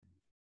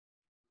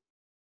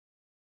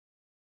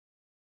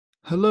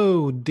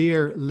Hello,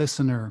 dear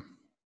listener.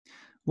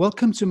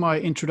 Welcome to my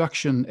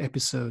introduction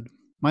episode.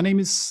 My name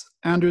is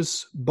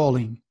Anders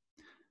Bolling.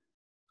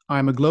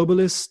 I'm a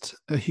globalist,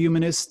 a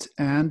humanist,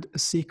 and a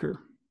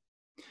seeker.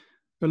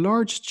 A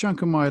large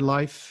chunk of my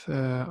life,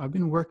 I've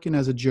been working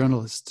as a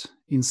journalist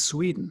in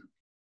Sweden.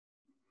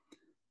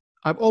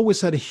 I've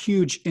always had a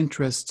huge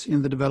interest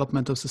in the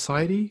development of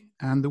society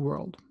and the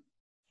world.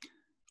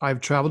 I've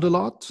traveled a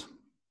lot.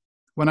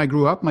 When I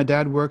grew up, my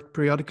dad worked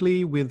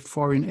periodically with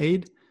foreign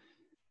aid,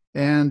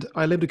 and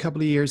I lived a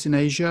couple of years in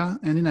Asia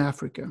and in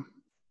Africa.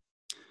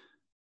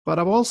 But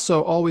I've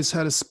also always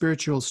had a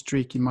spiritual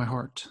streak in my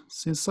heart.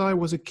 Since I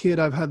was a kid,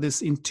 I've had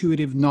this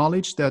intuitive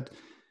knowledge that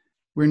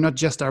we're not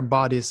just our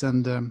bodies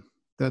and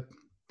that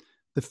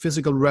the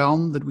physical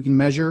realm that we can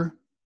measure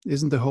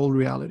isn't the whole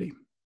reality.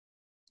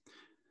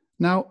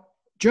 Now,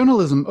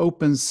 journalism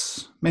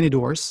opens many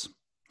doors,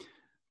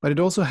 but it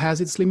also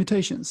has its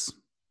limitations.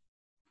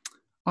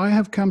 I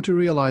have come to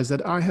realize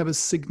that I have a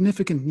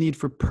significant need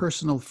for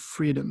personal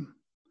freedom.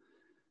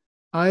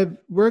 I've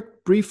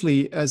worked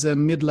briefly as a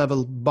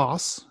mid-level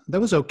boss.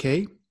 That was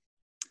okay,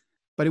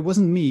 but it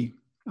wasn't me.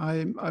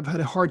 I've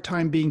had a hard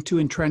time being too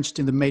entrenched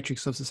in the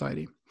matrix of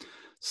society.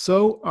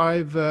 So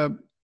I've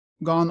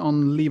gone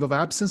on leave of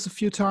absence a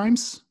few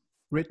times,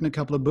 written a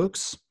couple of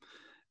books,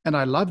 and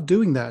I love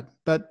doing that.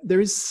 But there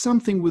is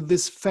something with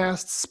this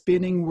fast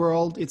spinning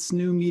world, its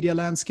new media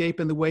landscape,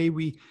 and the way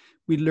we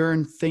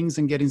learn things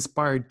and get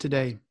inspired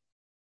today.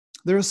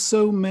 There are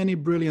so many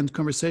brilliant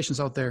conversations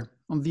out there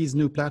on these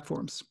new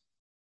platforms.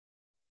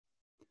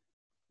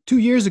 2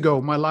 years ago,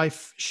 my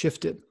life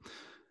shifted.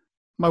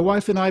 My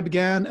wife and I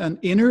began an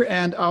inner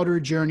and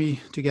outer journey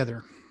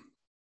together.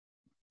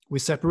 We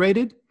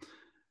separated,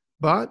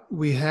 but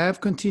we have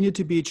continued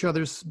to be each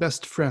other's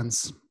best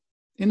friends.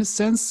 In a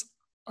sense,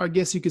 I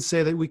guess you could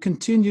say that we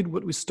continued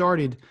what we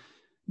started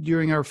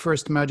during our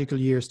first magical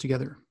years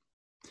together.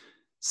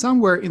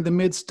 Somewhere in the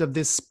midst of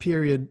this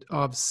period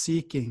of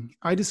seeking,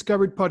 I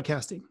discovered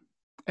podcasting,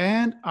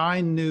 and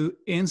I knew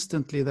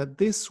instantly that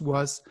this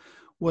was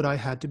what I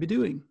had to be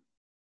doing.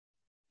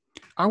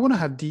 I want to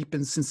have deep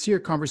and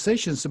sincere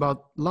conversations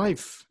about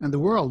life and the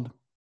world.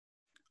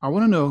 I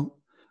want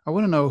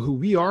to know who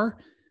we are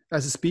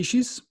as a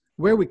species,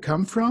 where we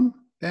come from,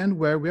 and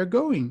where we are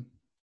going.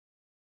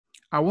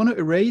 I want to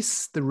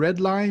erase the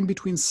red line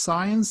between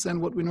science and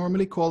what we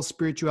normally call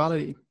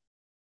spirituality.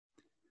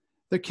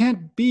 There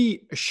can't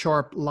be a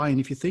sharp line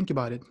if you think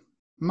about it.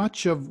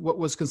 Much of what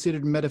was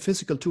considered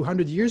metaphysical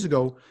 200 years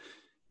ago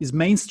is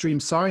mainstream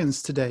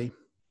science today,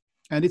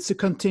 and it's a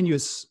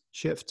continuous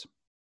shift.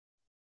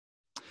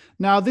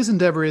 Now, this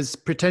endeavor is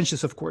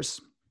pretentious, of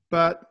course,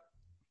 but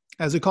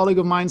as a colleague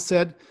of mine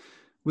said,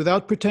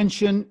 without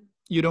pretension,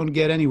 you don't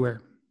get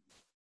anywhere.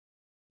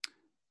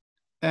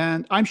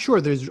 And I'm sure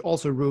there's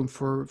also room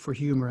for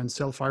humor and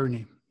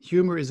self-irony.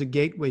 Humor is a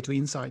gateway to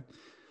insight.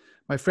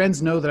 My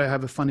friends know that I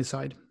have a funny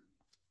side.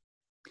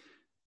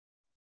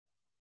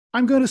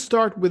 I'm going to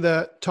start with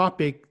a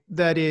topic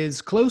that is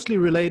closely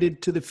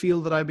related to the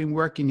field that I've been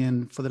working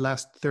in for the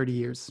last 30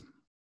 years.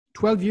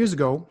 12 years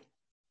ago,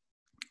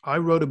 I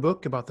wrote a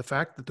book about the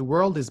fact that the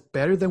world is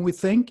better than we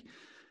think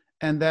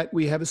and that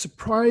we have a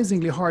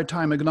surprisingly hard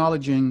time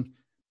acknowledging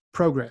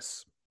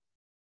progress.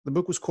 The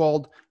book was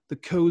called The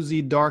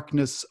Cozy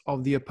Darkness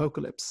of the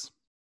Apocalypse.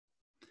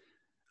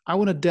 I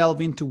want to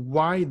delve into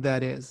why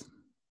that is.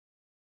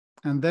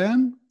 And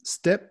then,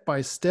 step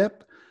by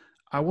step,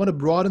 I want to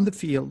broaden the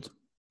field.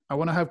 I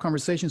want to have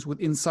conversations with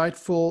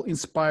insightful,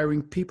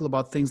 inspiring people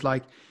about things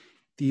like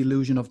the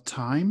illusion of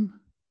time,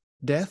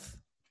 death,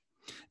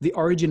 the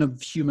origin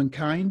of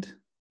humankind,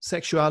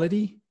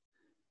 sexuality,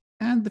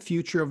 and the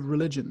future of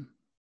religion.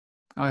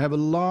 I have a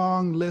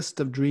long list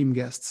of dream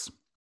guests.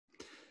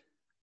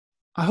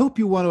 I hope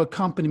you want to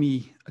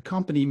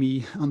accompany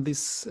me on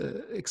this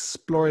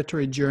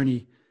exploratory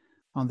journey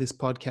on this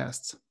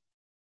podcast.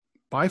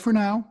 Bye for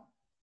now.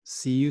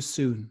 See you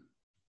soon.